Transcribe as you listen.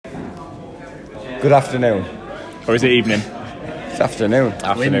Good afternoon. Or is it evening? It's afternoon.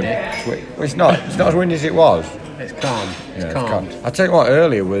 Afternoon. Well, it's not as windy as it was. It's calm. It's calm. I tell you what,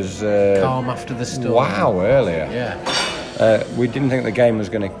 earlier was calm after the storm. Wow, earlier. Yeah. We didn't think the game was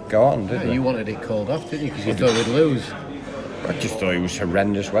going to go on, did we? You wanted it called off, didn't you? Because you thought we'd lose. I just thought it was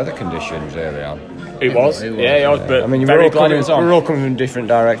horrendous weather conditions early on. It was. Yeah, it was. But I mean, very glad it was on. we were all coming from different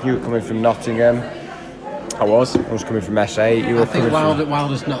directions. You were coming from Nottingham. I was coming from S8. You were I think coming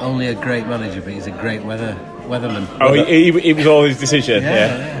Wilder's not only a great manager, but he's a great weatherman. Oh, he was all his decision.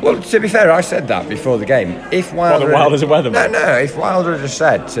 Yeah. Well, to be fair, I said that before the game. If Wilder, Wilder's a weatherman. No. If Wilder had just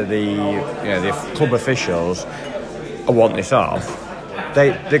said to the club officials, "I want this off,"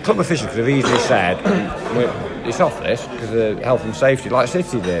 the club officials could have easily said, "It's off this because of health and safety," like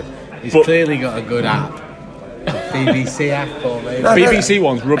City did. He's clearly got a good app. BBC app or maybe. BBC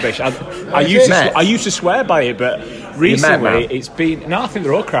one's rubbish. I used to swear by it, but recently it's been. No, I think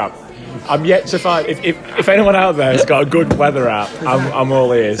they're all crap. I'm yet to find if anyone out there has got a good weather app, I'm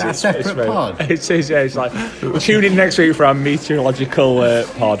all ears. That's a separate pod. It is. Yeah, it's like tune in next week for our meteorological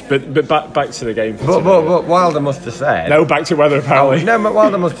pod. But back to the game. But Wilder must have said no. Back to weather apparently. No, but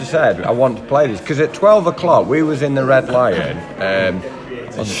Wilder must have said I want to play this because at 12 o'clock we was in the Red Lion.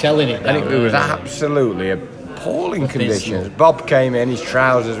 Shelling it down. And it was absolutely appalling conditions. Bob came in, his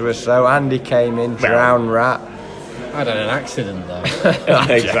trousers were so. Andy came in, drowned rat. I had an accident though.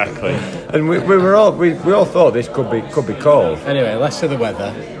 Exactly. And we all thought this could be cold. Anyway, less to the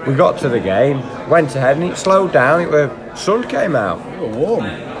weather. We got to the game, went ahead, and it slowed down. Sun came out. It was warm.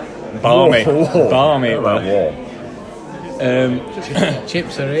 Balmy. Warm. Balmy. It was warm.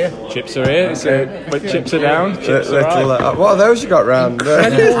 Chips are here. Chips are here. But chips are down. Chips are what are those you got round?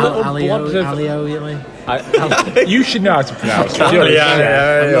 Alio, you mean? You should know how to pronounce it.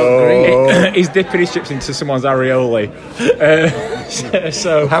 He's dipping his chips into someone's areoli.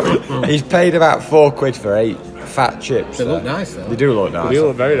 He's paid about £4 for 8 fat chips. They look nice though. They do look nice. They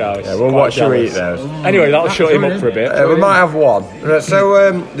look very nice. Yeah, we'll watch you eat those. Anyway, that'll shut him up for a bit. We might have one.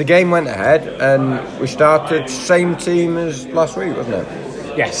 So the game went ahead, and we started same team as last week, wasn't it?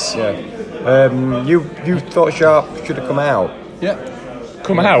 Yes. Yeah. You thought Sharp should have come out? Yeah.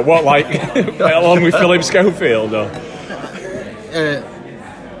 Come out? What, like along with Philip Schofield? Or?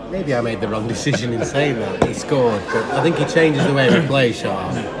 Maybe I made the wrong decision in saying that. He scored, but I think he changes the way we play,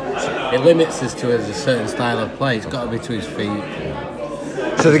 Sharp. It limits us to a certain style of play. It's got to be to his feet.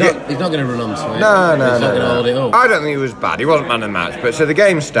 So he's not going to run onto it. No. He's not going to hold it up. I don't think he was bad. He wasn't man of the match. But so the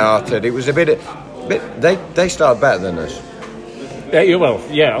game started. It was a bit. They started better than us. Yeah, well,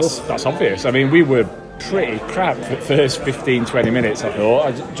 yeah, that's obvious. I mean, we were pretty crap for the first 15-20 minutes. I thought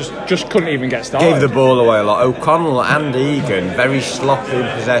I just couldn't even get started. Gave the ball away a lot. O'Connell and Egan very sloppy in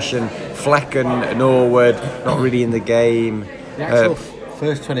possession. Flecken and Norwood not really in the game. The actual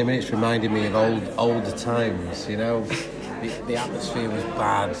first 20 minutes reminded me of older times. You know, the atmosphere was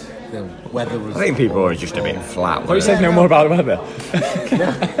bad. The weather was. I think people were just a bit flat. Well, you said no more about the weather.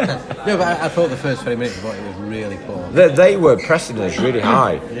 No, but I thought the first 20 minutes of it was really poor. They were pressing us really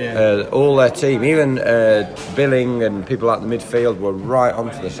high. All their team, even Billing and people at the midfield were right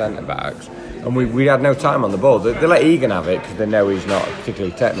onto the centre backs. And we had no time on the ball. They let Egan have it because they know he's not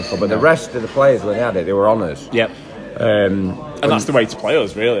particularly technical. But the rest of the players, when they had it, they were on us. Yep. And that's the way to play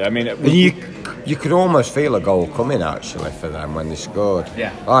us, really. I mean, you could almost feel a goal coming actually for them when they scored.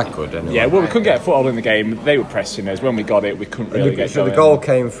 Yeah, I could anyway. Yeah, well, we couldn't get a foothold in the game. They were pressing us. When we got it, we couldn't really get going. So the goal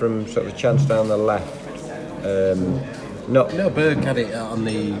came from sort of a chance down the left. No, Berg had it on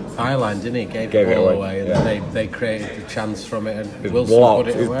the byline, didn't he? Gave it away, and then they created the chance from it, and Wilson put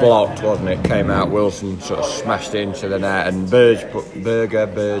it away. It was blocked, wasn't it? Came out, Wilson sort of smashed it into the net, and Burge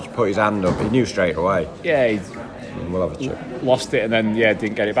put his hand up. He knew straight away. Yeah, we'll have a check. Lost it, and then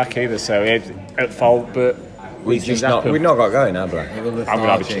didn't get it back either. So he had at fault, but we've not got going, have we? I'm going to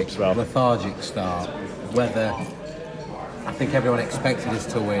have a chip as well. Lethargic start. Weather. I think everyone expected us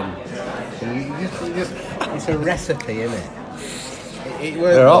to win. It's a recipe, isn't it?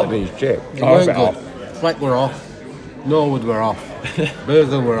 They're hot, these chips. It weren't good. Fleck were off. Norwood were off.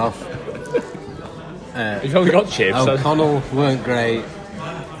 Berthel were off. You've only got chips. O'Connell weren't great.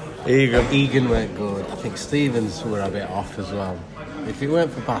 Egan weren't good. I think Stevens were a bit off as well. If it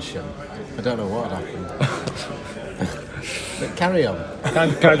weren't for passion, I don't know what would happen. But carry on.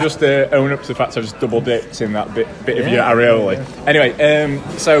 Can I just own up to the fact I just double dipped in that bit of your areoli? Anyway,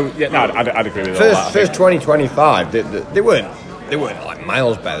 I'd agree with all that. First 20-25, they weren't like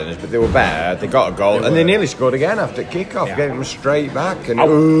miles better than us, but they were better. They got a goal, and they nearly scored again after kick-off. Gave them straight back. And I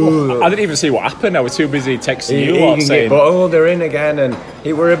didn't even see what happened. I was too busy texting you. But they're in again, and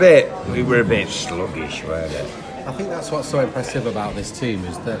we were a bit sluggish, weren't it? I think that's what's so impressive about this team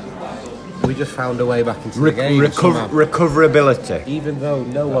is that we just found a way back into the game. Recoverability. Even though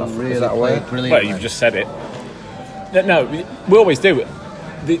no one really played brilliantly. Well, you've just said it. No, we always do.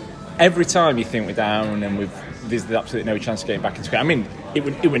 Every time you think we're down and there's absolutely no chance of getting back into it. I mean, it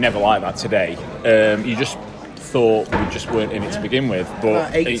would never like that today. You just thought we just weren't in it to begin with.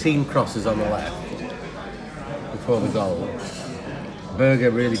 But 18 crosses on the left before the goal.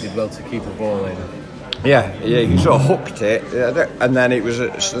 Berger really did well to keep the ball in. Yeah, he sort of hooked it, and then it was, I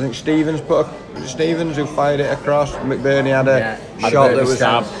think Stevens who fired it across. McBurney had a shot that was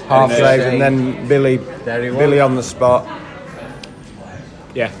half saved, and then Billy on the spot.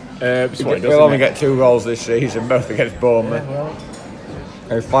 Yeah, we'll only get 2 goals this season, both against Bournemouth.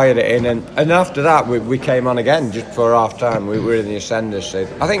 And fired it in, and after that we came on again just before half time. We were in the ascendancy.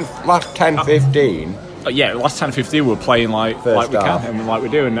 I think last 10-15. Last 10-15 we were playing like we can and like we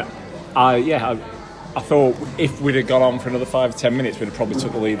do. And I thought if we'd have gone on for another 5 or 10 minutes, we'd have probably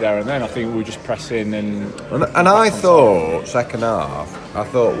took the lead there and then. I think we were just pressing and I thought second half. I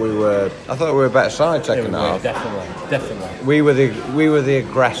thought we were a better side second half. Definitely. We were the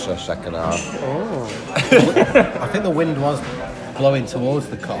aggressor second half. Oh. I think the wind was blowing towards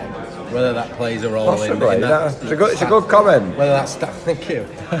the Kop. Whether that plays a role possibly, in that. It's a good comment. Whether that's thank you.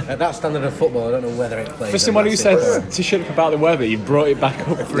 At that standard of football, I don't know whether it plays. For someone who said to shut up about the weather, you brought it back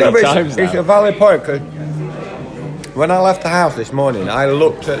up 3 times. It's a valid point, because when I left the house this morning, I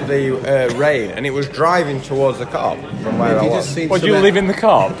looked at the rain, and it was driving towards the Kop from where I was. Do you live in the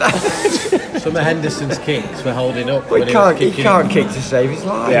Kop? Some of Henderson's kicks were holding up. Well, he can't kick to save his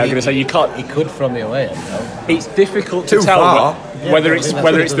life. Yeah, I'm going to say you can't. He could from the away. It's difficult to tell whether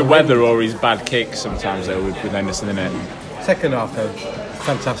it's the weather or his bad kicks. Sometimes though with Henderson in it. Second half though,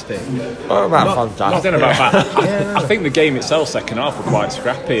 fantastic. Fantastic. I don't know about that. I think the game itself, second half, were quite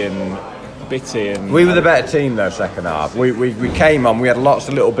scrappy and bitty. And we were the better team though. Second half, we came on. We had lots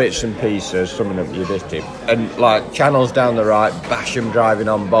of little bits and pieces. Some of them you missed it, and like channels down the right, Basham driving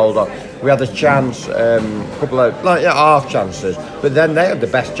on Bulldog. We had a chance, a couple of half chances, but then they had the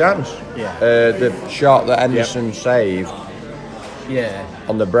best chance. Yeah. The shot that Henderson saved. Yeah.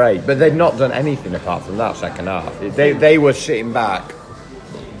 On the break, but they'd not done anything apart from that second half. They were sitting back.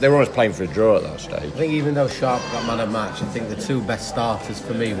 They were almost playing for a draw at that stage. I think even though Sharp got man of match, I think the 2 best starters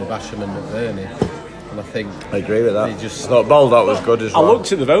for me were Basham and McBurney. And I think I agree with that. I thought Baldock was good as well. I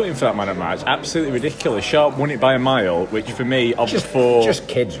looked at the voting for that man of match. Absolutely ridiculous. Sharp won it by a mile, which for me, of the 4, just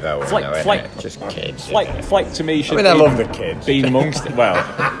kids voting. Just kids. Flick to me should. I love the kids. Being amongst it. Well,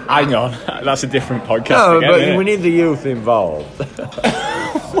 hang on, that's a different podcast. No, again, but we need the youth involved.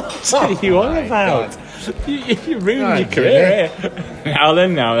 What are you on about? You ruined your career. Now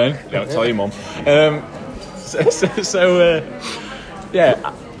then, don't tell your mum.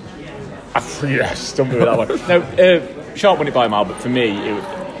 Yeah. I stumped me with that one. No, Sharp won it by a mile, but for me, it was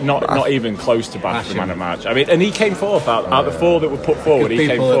not even close to back for the man of match. I mean, and he came fourth out the 4 that were put forward. He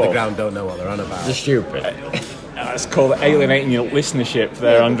came fourth. People at the ground don't know what they're on about. They're stupid. That's called alienating your listenership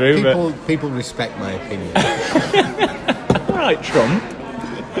there, Andrew. People respect my opinion. All right, Trump.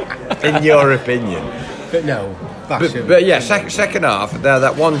 In your opinion. But no, but yeah, second half,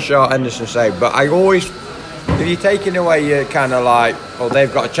 that one shot Henderson saved. But I always, if you're taking away your kind of like,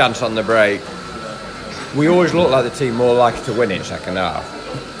 they've got a chance on the break, we always look like the team more likely to win it second half.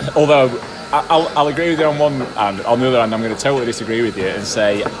 Although, I'll agree with you on one hand. On the other hand, I'm going to totally disagree with you and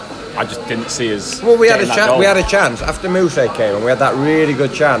say I just didn't see us. Well, we had a chance. We had a chance after Moussa came, and we had that really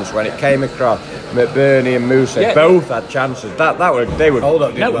good chance when it came across. McBurney and Moussa both had chances. They were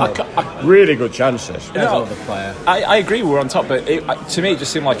really good chances. I agree. We're on top, but to me, it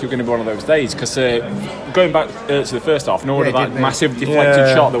just seemed like it was going to be one of those days because going back to the first half, no one had that massive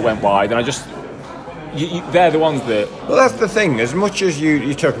deflected shot that went wide, and I just. They're the ones that. Well, that's the thing. As much as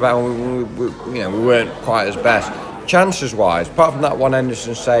you talk about, we weren't quite as best. Chances wise, apart from that one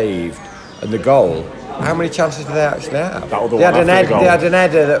Henderson saved and the goal, how many chances did they actually have? They had an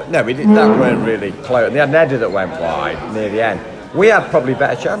header that that weren't really close. They had an header that went wide near the end. We had probably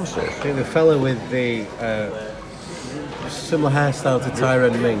better chances. I think the fella with the similar hairstyle to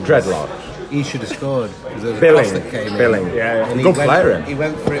Tyrone Mings, dreadlocks, he should have scored. Billing, and good player. He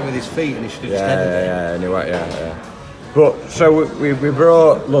went for it with his feet, and he should have just headed it. Yeah. But so we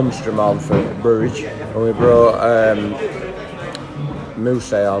brought Lundstrom on for Bruges, and we brought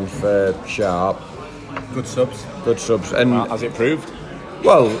Moussa on for Sharp. Good subs, and as it proved.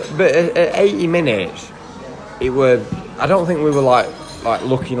 Well, but at 80 minutes, I don't think we were like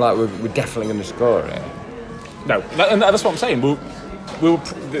looking like we're definitely going to score it. No, and that's what I'm saying. we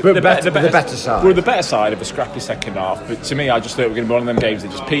were the better side. We were the better side of a scrappy second half. But to me, I just thought we were going to be one of them games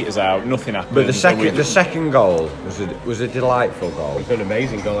that just peters out, nothing happened. But the second goal was a delightful goal. It was an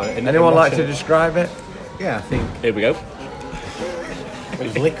amazing goal. Anyone like to describe it? Yeah, I think Here we go. it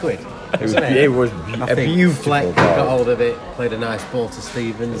was liquid. It was I a think beautiful Fleck goal. got hold of it, played a nice ball to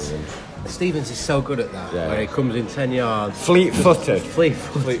Stevens. Stevens is so good at that, Yeah. where he comes in 10 yards, Fleet-footed.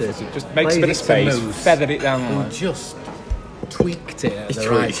 fleet-footed, Just makes a bit of space, feathered it down. and just tweaked it at the Tweaked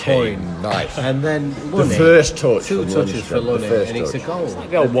right it. point. Nice. And then The Lunny, first touch two from touches for Lundstrom, the Lunny, first and it's a touch. goal.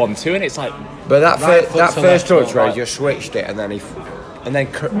 The old 1-2, and it's like, But that Right first foot to touch left where foot. he just switched it and then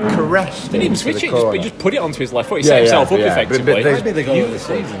caressed he didn't even into switch the it, corner. he just put it onto his left foot. He Yeah, set himself yeah, up yeah. effectively. But Might be the goal of the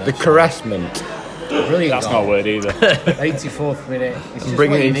season. The caressment, Brilliant That's goal. not a word either. 84th minute. It's just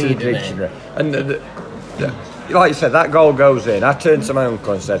bringing what it you into the need, isn't it? dictionary. And like you said, that goal goes in. I turned to my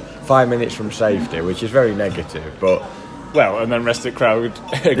uncle and said 5 minutes from safety, which is very negative, but Well, and then rest of the crowd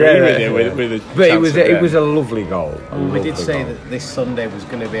agree with you with the But chance of it was a lovely goal. We did say that this Sunday was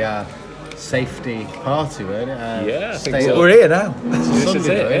going to be our safety party, weren't it? Yeah, I think Stay so. up. We're here now. This Sunday, is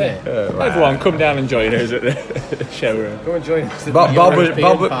though, it, isn't yeah. Everyone come down and join us at the showroom. Go and join us. at Bob, the Bob, was,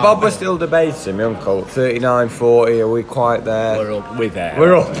 European Bob, part. Bob was still debating, my uncle. 39, 40, are we quite there? We're up. We're there.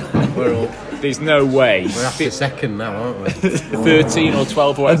 We're up. We're up. There's no way. We're after second now, aren't we? 13 or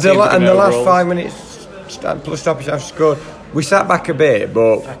 12 or And whatever. the last 5 minutes, plus stoppage time scored. We sat back a bit,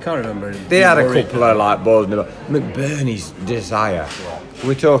 but I can't remember. they had a Worried. couple of like balls in the back. McBurney's desire. Can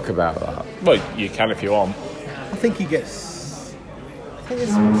we talk about that? Well, you can if you want. I think he gets. I think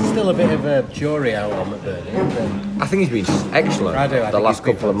there's still a bit of a jury out on McBurney. Isn't there? I think he's been excellent I do, I the think last he's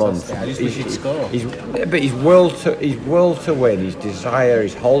been couple of months. fantastic. I just wish he'd score. But his will to win, his desire,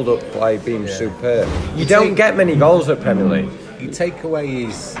 his hold up play being superb. You don't get many goals at Premier League. You take away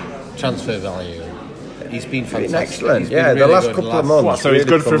his transfer value. He's been fantastic. Excellent, He's been yeah, the really last good couple of months. What, so he's really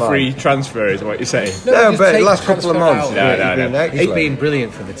good for come free on. transfer, is what you're saying? No, just but take last couple of transfer months, out. No, he's no, been no. excellent. He's been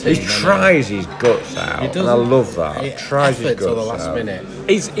brilliant for the team. He tries his guts out, and I love that. He Tries his effort guts till the last out. minute.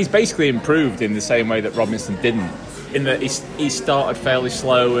 He's basically improved in the same way that Robinson didn't. In that he started fairly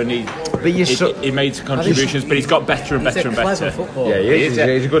slow and he made some contributions, but he's got better and He's better a and clever better. footballer. Yeah, he is.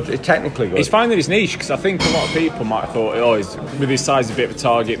 He's good. He's technically good. He's finding his niche because I think a lot of people might have thought, oh, with his size, a bit of a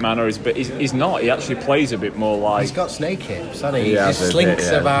target man, but he's not. He actually plays a bit more like. He's got snake hips, hasn't he? He Yeah, just that's slinks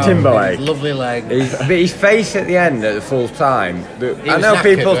it, yeah. about. Timberlake. With his lovely legs. But his face at the end at the full time. I was know knackered,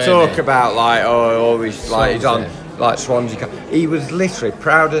 people weren't talk he? about like, oh, he's like he's on Swansea. like Swansea. He was literally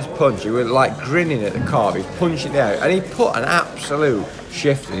proud as punch. He was like grinning at the car. He's punching it out, and he put an absolute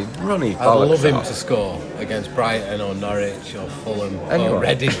shift. He's running. I'd love him to score against Brighton or Norwich or Fulham Anyone. or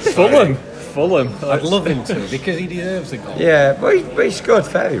Reading. Fulham. I'd love him to because he deserves a goal. Yeah, but he scored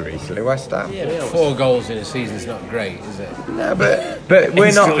fairly recently. West Ham. Yeah, but 4 goals in a season is not great, is it? No, but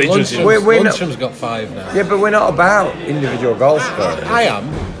we're not. Instantly just- We're not. Lundstrom's got 5 now. Yeah, but we're not about individual goal scoring. I am,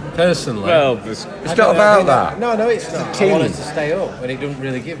 personally. Well, It's not about that. No, it's not. team. I want us to stay up, and it doesn't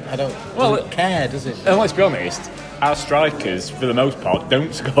really give. I don't. Well, Doesn't care, does it? and let's be honest, our strikers, for the most part,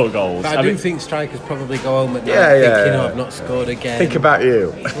 don't score goals. But I do think strikers probably go home at night Yeah, yeah, thinking, yeah. "Oh, I've not scored again." Think about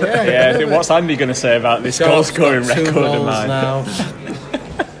you. Yeah, I think what's Andy going to say about this goal scoring Shaw's got 2 record of goals mine? now.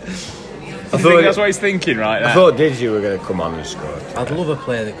 I think that's what he's thinking right now. I thought Digi were going to come on and score. I'd love a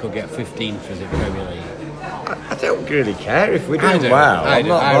player that could get 15 for us in Premier League. I don't really care if we're I doing do. well. I I'm do.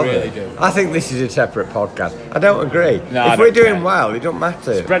 not I bothered. really do. I think this is a separate podcast. I don't agree. No, I if we're don't doing care. well, it don't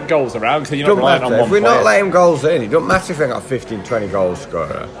matter. Spread goals around because you're It not don't relying on matter. one If we're player. not letting goals in, it don't matter if we ain't got a 15, 20 goal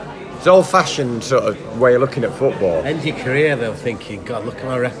scorer. It's old-fashioned sort of way of looking at football. End your career, they'll thinking, God, look at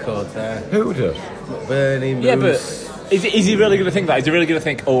my record there. Who does? Burning, Yeah, but is he really going to think that? Is he really going to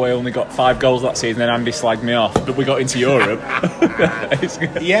think, oh, I only got 5 goals that season and Andy slagged me off, but we got into Europe?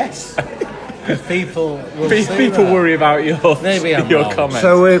 yes. People will say People that. worry about your Maybe I'm wrong. comments.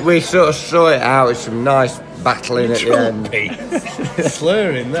 So we sort of saw it out with some nice battling at the end.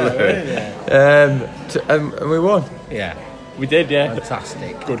 Slurring that, weren't And we won. you? Yeah. we did, yeah.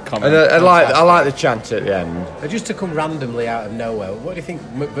 Fantastic. Good comment. And I like the chant at the end. Just to come randomly out of nowhere, what do you think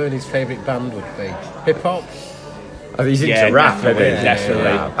McBurney's favourite band would be? Hip hop? I think he's into Yeah, rap, isn't he? definitely, definitely.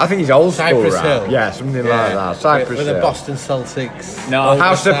 Yeah. I think he's old school Cypress rap. Hill. Yeah, something like that. Cypress with Hill. the Boston Celtics. No,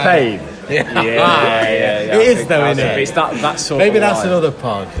 House of Pain. yeah. It is though, isn't it? It's that sort Maybe of that's line. another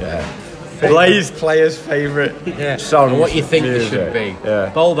pod. Blaze player's favourite song. And what you think it should be.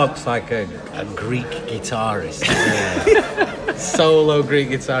 Yeah. Bulldog's like a Greek guitarist. Solo Greek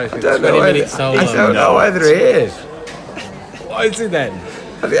guitarist with 20-minute solo. I don't know whether it is. What is it then?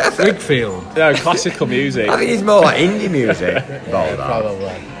 I think, Wigfield. No, classical music. I think it's more like indie music. Bulldog.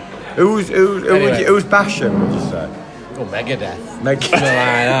 Probably. Who's Anyway. who's Basham, would you say? Or Megadeth. Meg-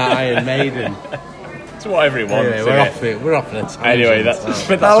 Iron Maiden. It's whatever he wants. Anyway, we're off on a tangent. Anyway, So.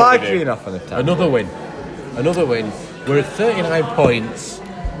 but that's I what like we do. being off on the tangent. Another win. We're at 39 points.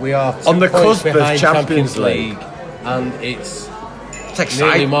 We are 2 On the points cusp of behind Champions League. and it's It's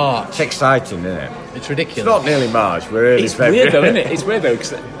nearly exciting. March. It's exciting, isn't it? It's It's ridiculous. not nearly March. We're early It's February. weird though, isn't it? It's weird though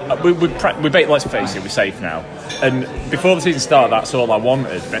because let's face it, we're safe now. And before the season started, that's all I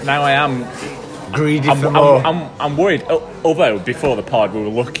wanted. But now I am. Greedy for more. I'm worried. Although before the pod, we were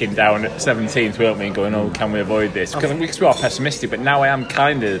looking down at 17th, weren't we, and going, "Oh, can we avoid this?" Because we are pessimistic. But now I am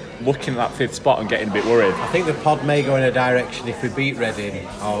kind of looking at that 5th spot and getting a bit worried. I think the pod may go in a direction if we beat Reading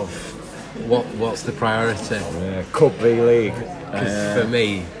of what's the priority. Yeah, Cup V League. Because for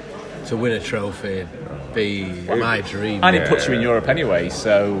me, to win a trophy would be my dream. And it puts you in Europe anyway.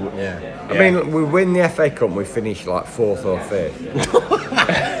 So Yeah. I mean, we win the FA Cup, we finish like 4th or 5th,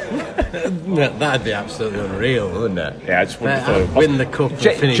 That'd be absolutely unreal. wouldn't it? yeah, I just wouldn't have thought. Win the cup and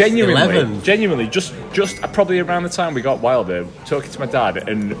finish 11th. Genuinely, just probably around the time we got Wilder, talking to my dad,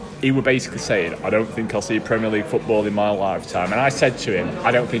 and he were basically saying, "I don't think I'll see Premier League football in my lifetime." And I said to him,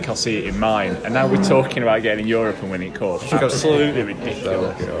 "I don't think I'll see it in mine." And now we're talking about getting in Europe and winning cup. Absolutely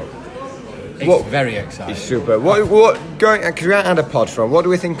ridiculous. It's very exciting. It's super. What going? Because we haven't had a pod from. What do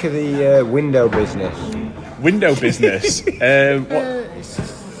we think of the window business? Window business. What?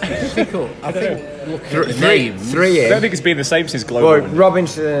 It's difficult. I think looking at the names. Three I don't in. think it's been the same since Global. Well, Window.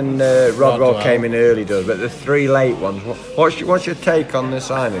 Robinson and Rodwell Rodwell. came in early, does, but the 3 late ones. What's your take on the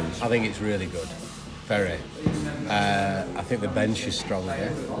signings? I think it's really good. Very. I think the bench is strong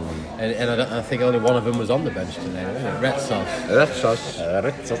here. And I think only one of them was on the bench today, wasn't it? Retsos.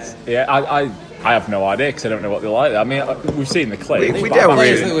 That's us. Yeah, I have no idea because I don't know what they're like. I mean, we've seen the clip. We The don't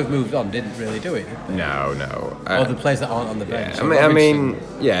players really- that we've moved on didn't really do it, did they? No. Or the players that aren't on the bench. I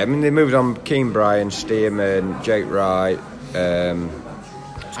mean, they moved on Keane Bryan, Stearman, Jake Wright,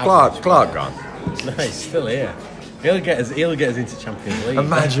 Clark gone. No, he's still here. He'll get us into Champions League.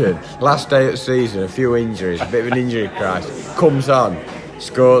 Imagine last day of the season, a few injuries, a bit of an injury crisis. Comes on,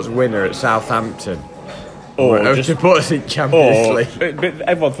 scores winner at Southampton. Or To put us in Champions League. but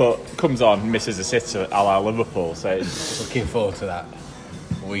everyone thought comes on, misses a sitter a la Liverpool. So it's Looking forward to that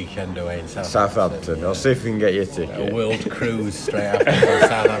weekend away in Southampton. I'll see if we can get you a A ticket. world cruise straight after from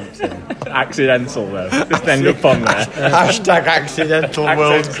Southampton. accidental though. Just end up on there. Hashtag accidental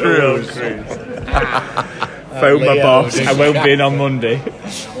world Accidental cruise. Phone my Leo boss. did I won't be in on Monday.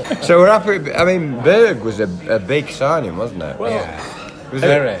 So we're happy. I mean, Berg was a big signing, wasn't it? Yeah. Was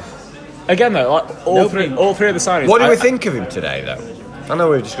Very. Again though, like all three of the signings. What do we think of him today, though? I know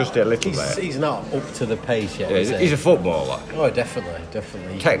we've discussed it a little bit. He's not up to the pace yet. Yeah, is he? he's a footballer. Oh,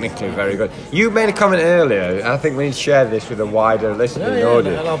 definitely. Technically very good. You made a comment earlier, I think we need to share this with a wider listening Yeah,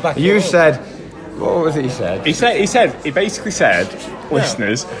 audience. and I'll back it You up. said, what was it he said? He basically said,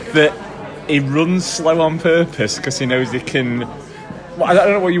 listeners, that he runs slow on purpose because he knows he can. Well, I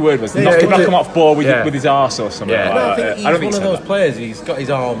don't know what your word was. Knock him off ball with his arse or something. Yeah. Like No, I that. think he's I don't one think of he those said players. He's got his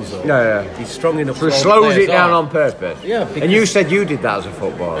arms up. Yeah. He's strong enough. So to he hold slows players it down off. on purpose. Yeah, And because- you said you did that as a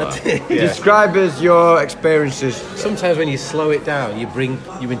footballer. did, yeah. Describe as your experiences. Sometimes when you slow it down, you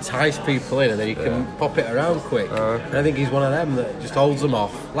entice people in, and then you can pop it around quick. And I think he's one of them that just holds them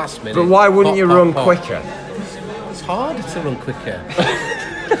off last minute. But why wouldn't Pop, you pop, run pop. quicker? It's harder to run quicker.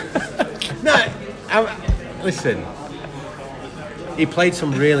 Listen. He played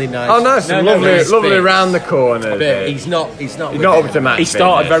some really nice. Oh, no, some No, lovely, he's lovely big. round the corner. But he's not up to match. He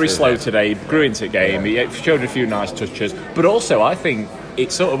started fitness, very is slow he? today, he grew into the game, he showed a few nice touches, but also I think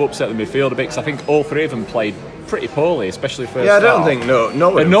it sort of upset the midfield a bit because I think all three of them played pretty poorly, especially first Yeah, I don't half. think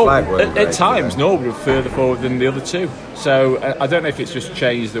nobody And flag were at great times, today. nobody were further forward than the other two. So I don't know if it's just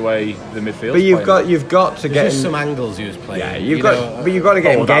changed the way the midfield. But you've got to get There's just him. some angles he was playing. Yeah, you but you've got to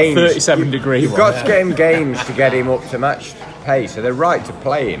get him that games. 37-degree You've one. got to get him games to get him up to match pace. So they're right to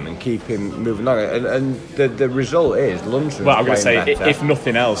play him and keep him moving on. And the result is Lundstrom. Well, I'm going to say, better. if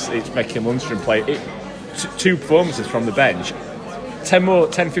nothing else, it's making Lundstrom play. Two performances from the bench.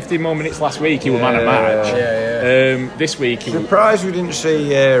 10-15 more minutes last week, he was man of match. This week, he was, Surprised we didn't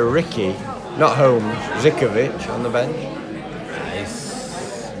see Ricky, not Holmes, Zikovic on the bench.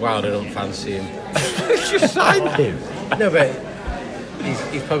 Wilder don't fancy him. Just signed him. No, but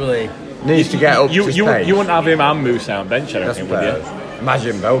he's probably. Needs to get up to you pace. wouldn't have him and Moose out on bench, I don't That's think, would you? better.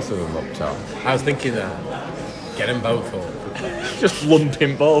 Imagine both of them up top. I was thinking that. Get them both up. Just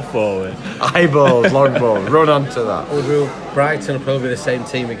lumping ball forward. Eyeballs, long balls, run onto that. Brighton will probably be the same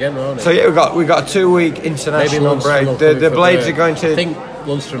team again, won't it? So yeah, we got a 2-week Maybe international Lundstrom break. will The come in for Blades Berg. are going to. I think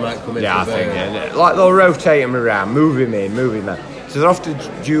Lundstrom might come in. Yeah, I for think Berg. yeah. Like they'll rotate him around, move him in, move him out. So they're off to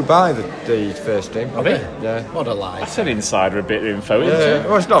Dubai, the first team. Are they? Yeah. What a life. That's an insider a bit of info, isn't Yeah, it?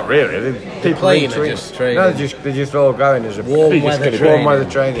 well, it's not really. People playing retweet- or just training? No, they're just all going as a Warm They're just weather gonna be training. warm weather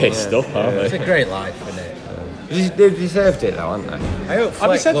training. Pissed yeah. up, aren't It's they? a great life, isn't it? They deserved it, though, haven't they? I hope you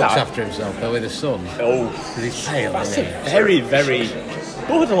Fleck said looks that? after himself though with his son. Oh, Because he's pale, that's isn't a he? very, very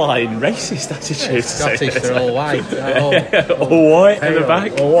borderline racist attitude. to say Scottish, this. they're all white. They're all All white in the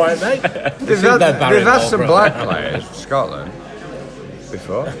back. All white, mate. They've had some black players, Scotland,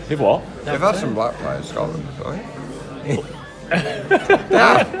 before. Did what? They've had some black players, Scotland, before. They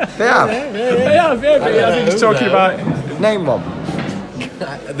have. They have. Yeah, I think he's talking about. Name one.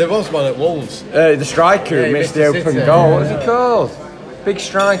 There was one at Wolves. The striker Yeah, who he missed missed the his open sitter. goal. What was he called? Big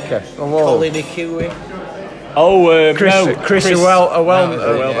striker. Colin Ikue. Oh, Chris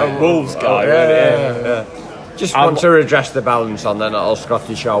Wolves guy. Yeah. Just want to redress the balance on that little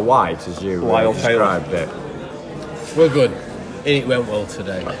Scottish or white, as you Lyle described it. We're good. It went well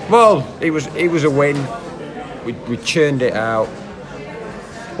today. Well, it was a win. We churned it out.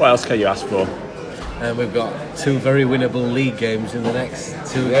 What else can you ask for? And we've got 2 very winnable league games in the next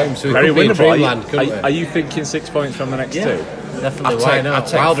 2 games. So we Very could be in winnable. dreamland, couldn't we? Are you thinking 6 points from the next two? Definitely. Why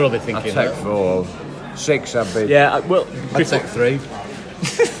not? Wilder will be thinking I'd take that. 4. 6 I'd be. Yeah, well, I'd take 3.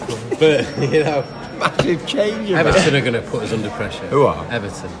 But, you know, Massive change. in that. Everton are going to put us under pressure. Who are?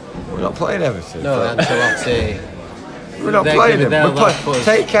 Everton. We're not playing Everton. No, Ancelotti. We're not they're playing gonna- them. they'll put us-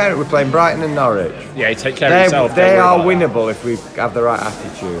 Take care. We're playing Brighton and Norwich. yeah, you take care of yourself. They don't are worry about winnable if we have the right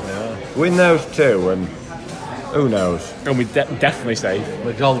attitude. Win those 2 and who knows? that. And we definitely safe.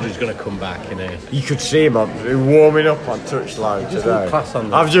 McGoldrick's going to come back, you know. You could see him warming up on touchline Just today. look class on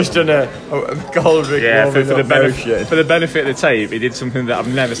that. I've just done a Goldrick Yeah, warming for the up benefit motion. for the benefit of the tape, he did something that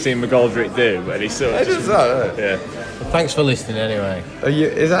I've never seen McGoldrick do, and he's sort of It is that, isn't it? yeah, Well, thanks for listening anyway.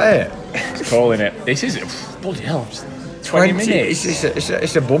 Is that it? he's calling it. This is bloody hell. 20 minutes.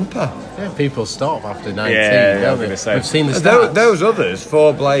 It's a bumper. Yeah, people stop after 19. Yeah, don't I was they? gonna say. We've seen the stats. Those others,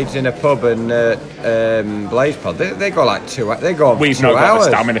 4 blades in a pub and Blaze Pod, they go like 2. They go on for We've 2 not got hours.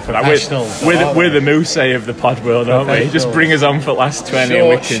 the stamina for that. Professionals, We're the Moose of the pod world, aren't we? Just Professionals. bring us on for the last 20 and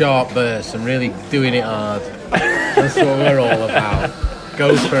we Short, can. sharp bursts and really doing it hard. That's what we're all about.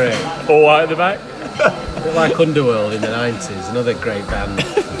 Go for it. All white at the back. A bit like Underworld in the 90s, another great band.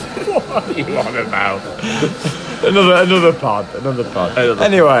 What are you on about? Another pod.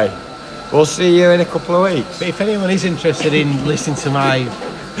 Anyway, we'll see you in a couple of weeks. But if anyone is interested in listening to my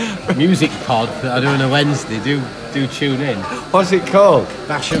music pod that I do on a Wednesday, do tune in. What's it called?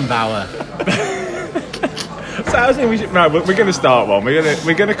 Bash and Bauer. So I think we should. Right, we're going to start one. We're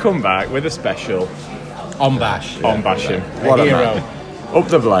going to come back with a special On Bash. on Basham. What a hero. man. Up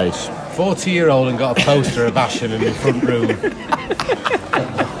the Blaze. 40-year-old and got a poster of Basham in the front room.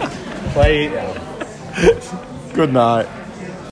 Play it. Good night.